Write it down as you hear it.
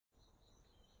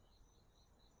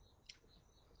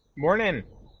Morning.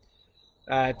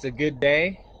 It's a good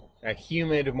day, a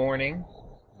humid morning,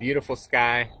 beautiful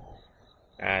sky.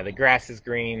 The grass is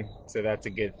green, so that's a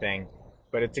good thing.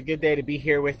 But it's a good day to be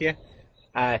here with you.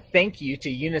 Thank you to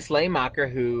Eunice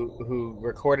Laymacher who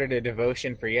recorded a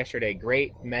devotion for yesterday.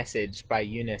 Great message by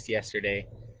Eunice yesterday.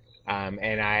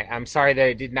 I'm sorry that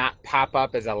it did not pop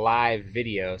up as a live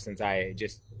video since I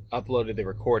just uploaded the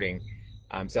recording.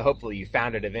 So hopefully you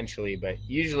found it eventually. But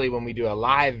usually when we do a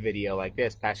live video like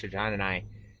this, Pastor John and I,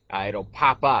 it'll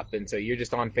pop up. And so you're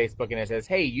just on Facebook and it says,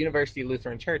 hey, University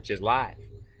Lutheran Church is live.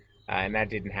 And that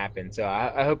didn't happen. So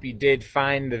I hope you did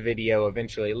find the video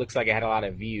eventually. It looks like it had a lot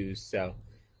of views. So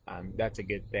that's a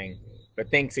good thing.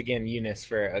 But thanks again, Eunice,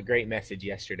 for a great message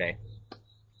yesterday.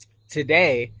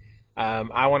 Today,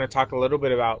 I want to talk a little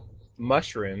bit about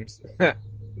mushrooms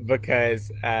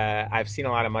because I've seen a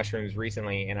lot of mushrooms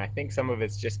recently, and I think some of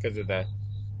it's just because of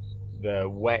the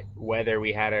wet weather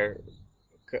we had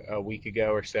a week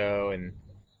ago or so,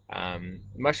 and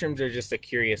mushrooms are just a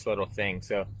curious little thing.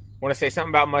 So I want to say something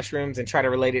about mushrooms and try to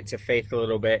relate it to faith a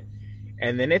little bit.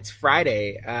 And then it's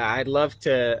Friday. I'd love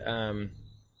to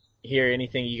hear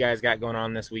anything you guys got going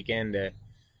on this weekend to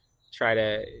try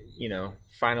to,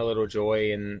 find a little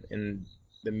joy in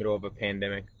the middle of a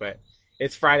pandemic. But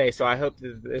it's Friday, so I hope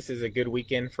that this is a good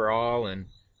weekend for all, and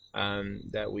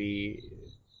that we,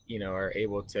 are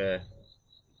able to,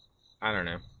 I don't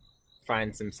know,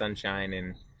 find some sunshine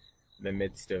in the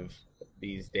midst of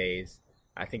these days.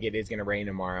 I think it is going to rain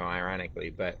tomorrow,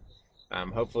 ironically, but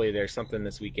hopefully there's something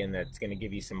this weekend that's going to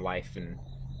give you some life and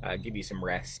give you some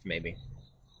rest, maybe.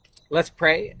 Let's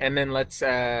pray, and then let's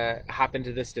hop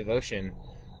into this devotion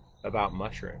about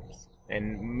mushrooms.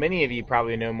 And many of you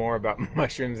probably know more about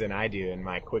mushrooms than I do in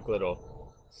my quick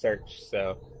little search.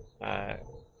 So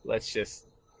let's just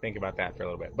think about that for a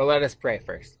little bit. But let us pray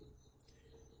first.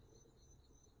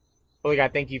 Holy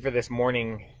God, thank you for this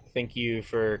morning. Thank you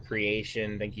for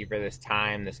creation. Thank you for this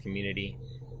time, this community.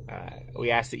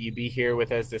 We ask that you be here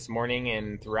with us this morning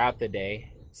and throughout the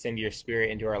day. Send your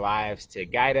spirit into our lives to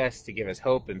guide us, to give us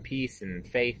hope and peace and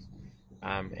faith,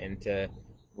 and to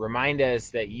remind us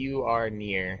that you are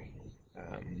near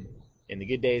in the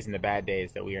good days and the bad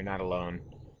days, that we are not alone.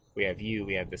 We have you,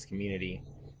 we have this community,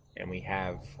 and we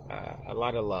have a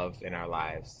lot of love in our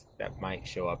lives that might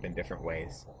show up in different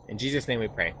ways. In Jesus' name we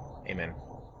pray. Amen.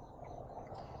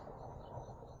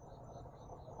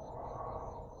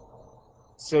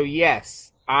 So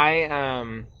yes,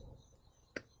 I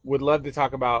would love to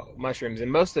talk about mushrooms,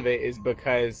 and most of it is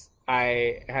because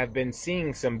I have been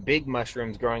seeing some big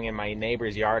mushrooms growing in my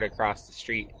neighbor's yard across the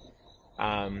street,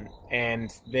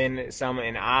 and then some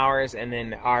in ours, and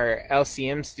then our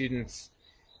LCM students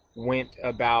went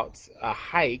about a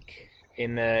hike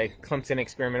in the Clemson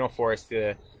Experimental Forest,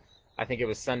 I think it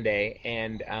was Sunday,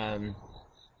 and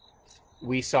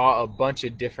we saw a bunch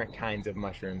of different kinds of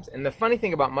mushrooms. And the funny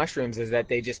thing about mushrooms is that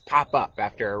they just pop up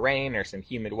after a rain or some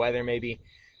humid weather, maybe.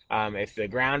 If the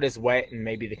ground is wet and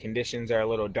maybe the conditions are a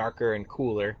little darker and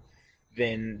cooler,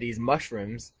 then these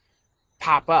mushrooms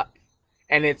pop up.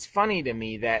 And it's funny to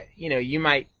me that, you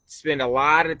might spend a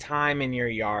lot of time in your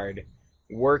yard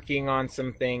working on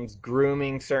some things,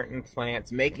 grooming certain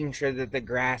plants, making sure that the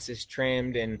grass is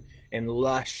trimmed and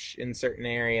lush in certain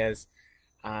areas.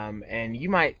 And you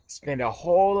might spend a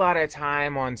whole lot of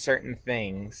time on certain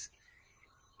things,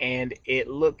 and it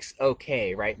looks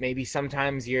okay, right? Maybe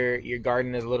sometimes your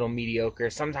garden is a little mediocre.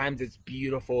 Sometimes it's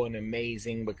beautiful and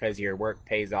amazing because your work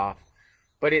pays off.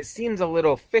 But it seems a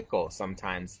little fickle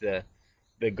sometimes, the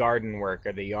garden work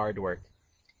or the yard work.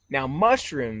 Now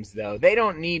mushrooms, though, they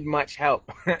don't need much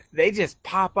help. They just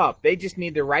pop up. They just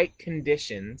need the right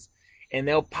conditions, and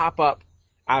they'll pop up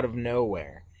out of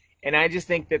nowhere. And I just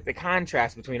think that the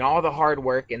contrast between all the hard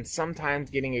work and sometimes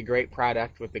getting a great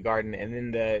product with the garden, and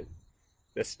then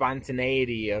the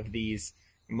spontaneity of these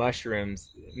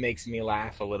mushrooms makes me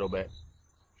laugh a little bit.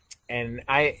 And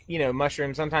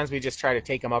mushrooms, sometimes we just try to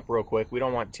take them up real quick. We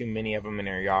don't want too many of them in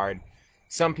our yard.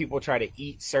 Some people try to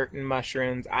eat certain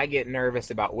mushrooms. I get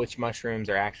nervous about which mushrooms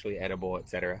are actually edible,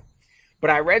 etc. But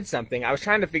I read something. I was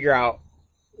trying to figure out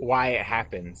why it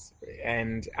happens.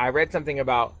 And I read something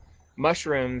about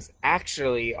mushrooms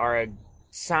actually are a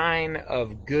sign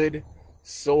of good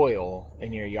soil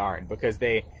in your yard, because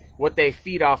what they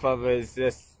feed off of is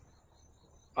this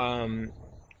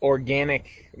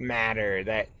organic matter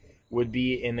that would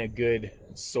be in a good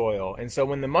soil. And so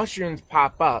when the mushrooms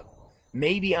pop up,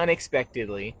 maybe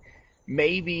unexpectedly,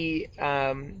 maybe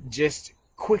just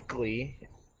quickly,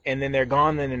 and then they're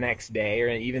gone the next day or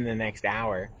even the next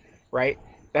hour, right?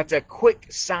 That's a quick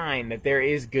sign that there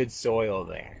is good soil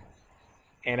there.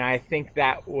 And I think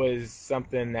that was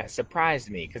something that surprised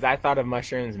me because I thought of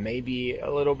mushrooms maybe a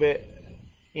little bit,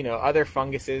 other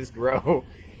funguses grow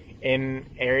in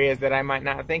areas that I might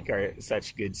not think are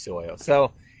such good soil.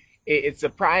 So it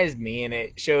surprised me, and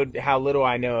it showed how little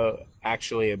I know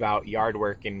actually about yard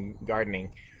work and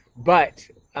gardening. But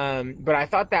I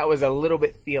thought that was a little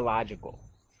bit theological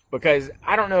because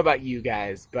I don't know about you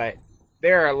guys, but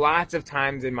there are lots of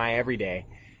times in my everyday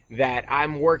that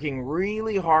I'm working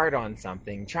really hard on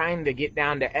something, trying to get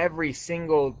down to every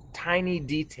single tiny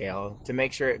detail to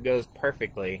make sure it goes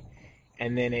perfectly,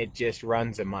 and then it just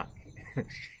runs amok.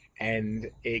 And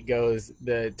it goes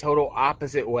the total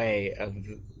opposite way of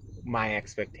my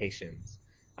expectations.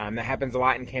 That happens a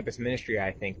lot in campus ministry,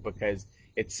 I think, because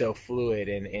it's so fluid,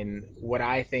 and what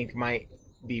I think might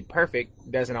be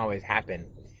perfect doesn't always happen.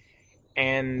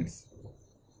 And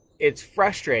it's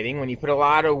frustrating when you put a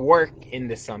lot of work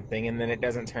into something and then it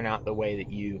doesn't turn out the way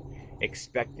that you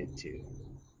expect it to.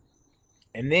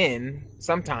 And then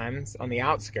sometimes on the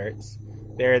outskirts,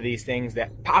 there are these things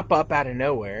that pop up out of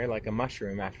nowhere, like a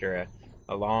mushroom after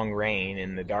a long rain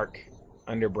in the dark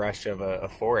underbrush of a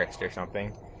forest or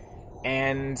something,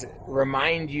 and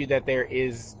remind you that there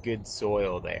is good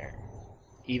soil there,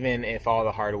 even if all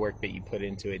the hard work that you put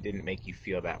into it didn't make you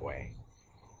feel that way.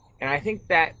 And I think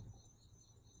that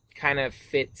kind of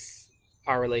fits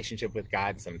our relationship with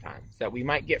God sometimes, that we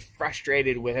might get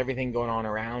frustrated with everything going on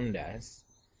around us,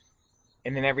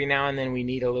 and then every now and then we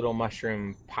need a little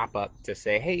mushroom pop up to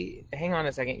say, hey, hang on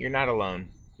a second, you're not alone,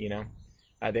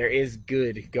 there is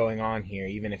good going on here,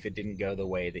 even if it didn't go the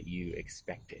way that you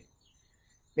expected.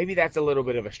 Maybe that's a little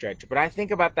bit of a stretch, but I think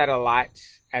about that a lot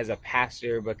as a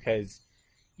pastor because,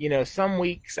 some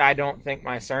weeks I don't think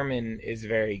my sermon is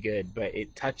very good, but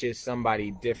it touches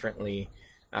somebody differently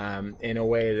in a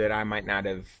way that I might not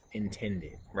have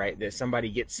intended, right? That somebody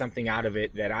gets something out of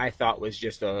it that I thought was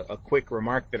just a quick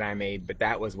remark that I made, but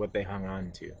that was what they hung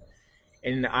on to.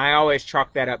 And I always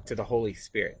chalk that up to the Holy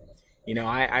Spirit.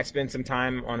 I spend some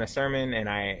time on a sermon and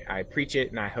I preach it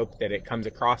and I hope that it comes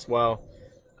across well.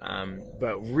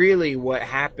 But really what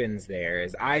happens there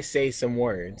is I say some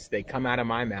words, they come out of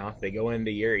my mouth, they go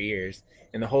into your ears,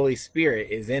 and the Holy Spirit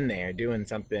is in there doing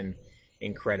something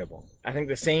incredible. I think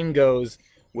the same goes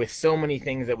with so many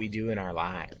things that we do in our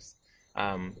lives.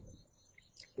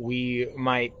 We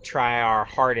might try our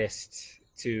hardest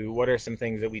to, what are some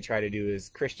things that we try to do as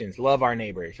Christians? Love our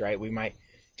neighbors, right? We might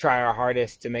try our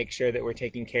hardest to make sure that we're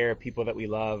taking care of people that we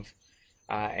love.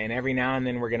 And every now and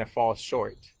then we're going to fall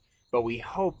short. But we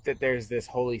hope that there's this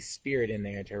Holy Spirit in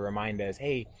there to remind us,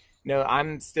 hey, no,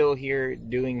 I'm still here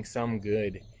doing some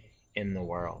good in the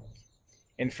world.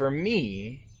 And for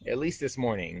me, at least this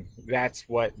morning, that's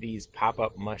what these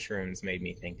pop-up mushrooms made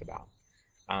me think about.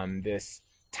 This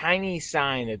tiny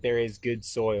sign that there is good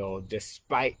soil,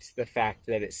 despite the fact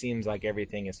that it seems like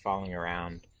everything is falling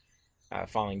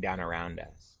down around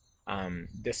us.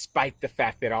 Despite the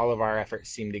fact that all of our efforts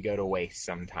seem to go to waste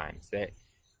sometimes. That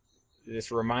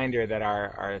this reminder that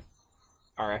our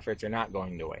efforts are not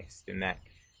going to waste, and that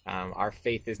our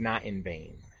faith is not in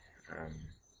vain.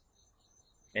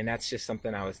 And that's just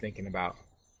something I was thinking about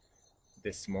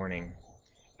this morning.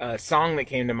 A song that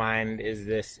came to mind is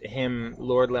this hymn,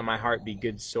 Lord, Let My Heart Be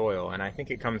Good Soil. And I think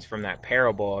it comes from that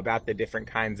parable about the different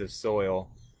kinds of soil,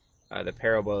 the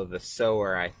parable of the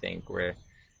sower, I think, where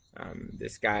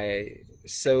this guy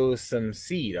sows some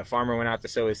seed. A farmer went out to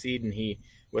sow his seed, and he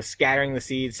was scattering the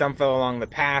seed. Some fell along the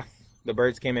path. The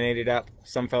birds came and ate it up.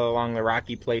 Some fell along the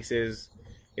rocky places.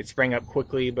 It sprang up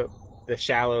quickly, but the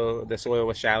soil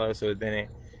was shallow, so then it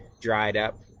dried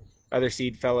up. Other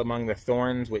seed fell among the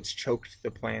thorns, which choked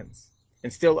the plants.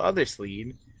 And still other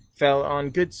seed fell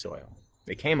on good soil.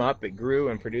 It came up, it grew,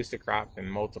 and produced a crop,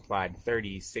 and multiplied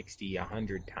 30, 60,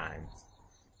 100 times.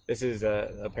 This is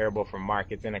a parable from Mark.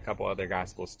 It's in a couple other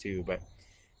Gospels too, but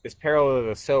this parable of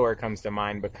the sower comes to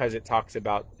mind because it talks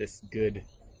about this good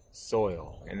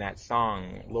soil. And that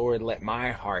song, Lord, let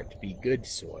my heart be good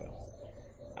soil.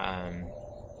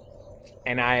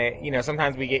 And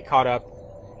sometimes we get caught up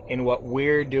in what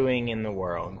we're doing in the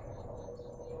world.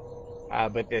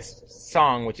 But this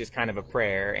song, which is kind of a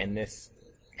prayer, and this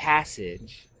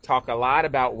passage talk a lot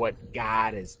about what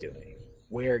God is doing,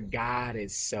 where God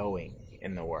is sowing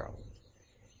in the world.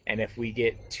 And if we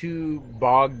get too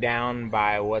bogged down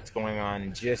by what's going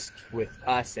on just with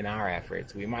us and our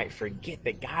efforts, we might forget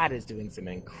that God is doing some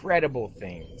incredible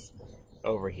things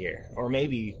over here, or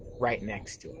maybe right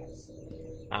next to us.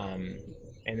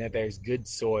 And that there's good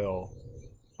soil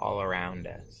all around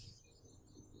us.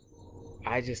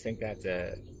 I just think that's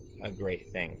a great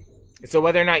thing. So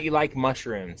whether or not you like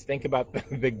mushrooms, think about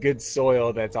the good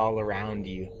soil that's all around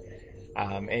you.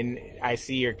 And I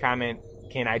see your comment,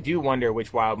 Ken. I do wonder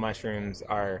which wild mushrooms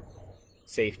are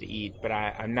safe to eat, but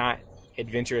I'm not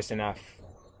adventurous enough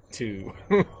to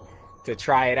to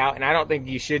try it out. And I don't think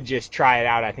you should just try it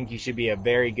out. I think you should be a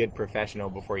very good professional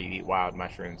before you eat wild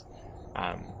mushrooms.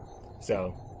 Um,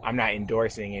 so I'm not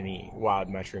endorsing any wild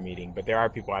mushroom eating, but there are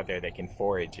people out there that can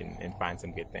forage and find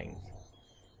some good things.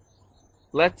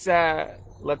 Let's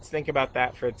think about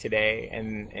that for today,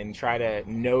 and try to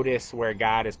notice where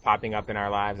God is popping up in our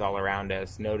lives all around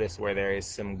us. Notice where there is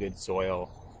some good soil,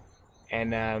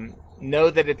 and know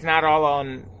that it's not all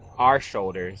on our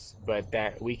shoulders, but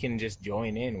that we can just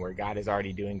join in where God is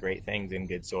already doing great things in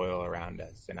good soil around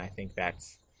us. And I think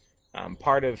that's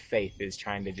part of faith, is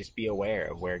trying to just be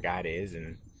aware of where God is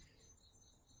and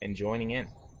joining in.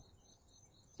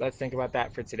 Let's think about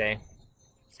that for today.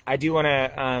 I do want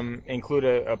to include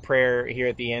a prayer here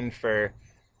at the end for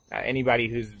anybody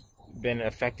who's been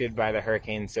affected by the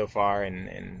hurricane so far.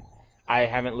 And I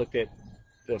haven't looked at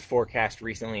the forecast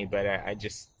recently, but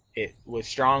it was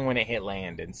strong when it hit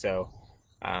land. And so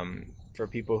for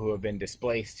people who have been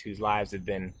displaced, whose lives have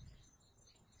been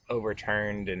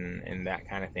overturned and that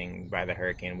kind of thing by the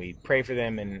hurricane, we pray for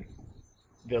them. And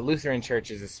the Lutheran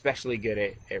Church is especially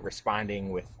good at responding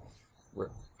with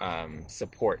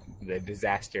support, the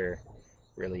disaster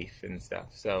relief and stuff.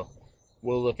 So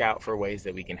we'll look out for ways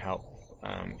that we can help,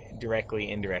 directly,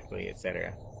 indirectly,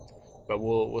 etc. But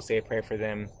we'll say a prayer for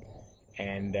them,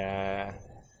 and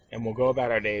we'll go about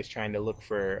our days trying to look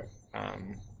for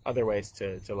other ways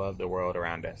to love the world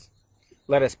around us.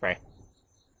 Let us pray.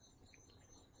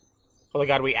 Holy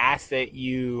God, we ask that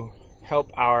you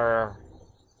help our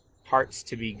hearts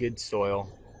to be good soil,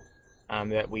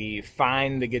 that we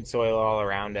find the good soil all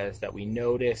around us, that we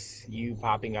notice you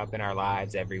popping up in our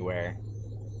lives everywhere.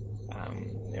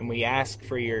 And we ask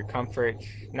for your comfort,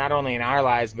 not only in our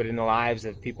lives, but in the lives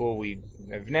of people we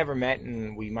have never met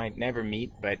and we might never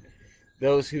meet, but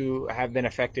those who have been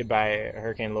affected by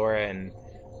Hurricane Laura and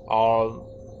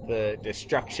all the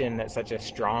destruction that such a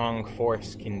strong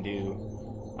force can do.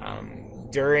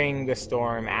 During the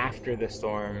storm, after the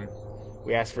storm,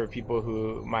 we ask for people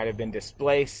who might have been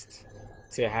displaced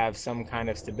to have some kind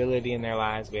of stability in their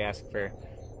lives. We ask for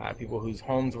people whose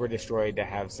homes were destroyed to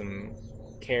have some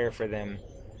care for them.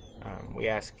 We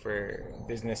ask for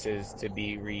businesses to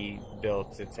be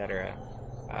rebuilt, etc.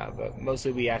 But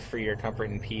mostly we ask for your comfort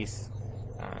and peace,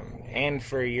 and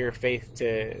for your faith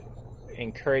to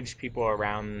encourage people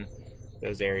around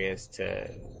those areas to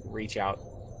reach out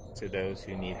to those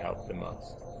who need help the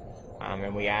most.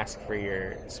 And we ask for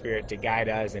your Spirit to guide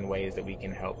us in ways that we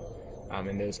can help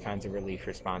in those kinds of relief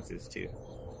responses too.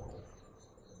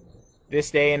 This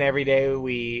day and every day,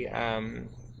 we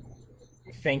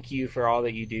thank you for all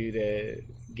that you do to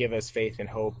give us faith and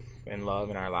hope and love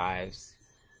in our lives.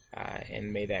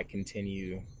 And may that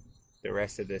continue the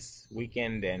rest of this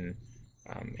weekend and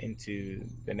into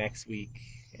the next week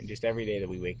and just every day that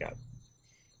we wake up.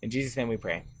 In Jesus' name we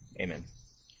pray. Amen.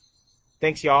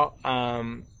 Thanks, y'all.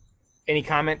 Any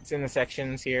comments in the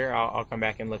sections here? I'll come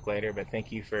back and look later, but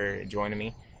thank you for joining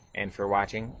me and for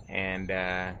watching, and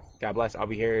God bless. I'll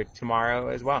be here tomorrow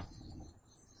as well.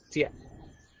 See ya.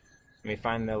 Let me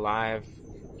find the live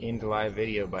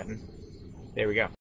video button. There we go.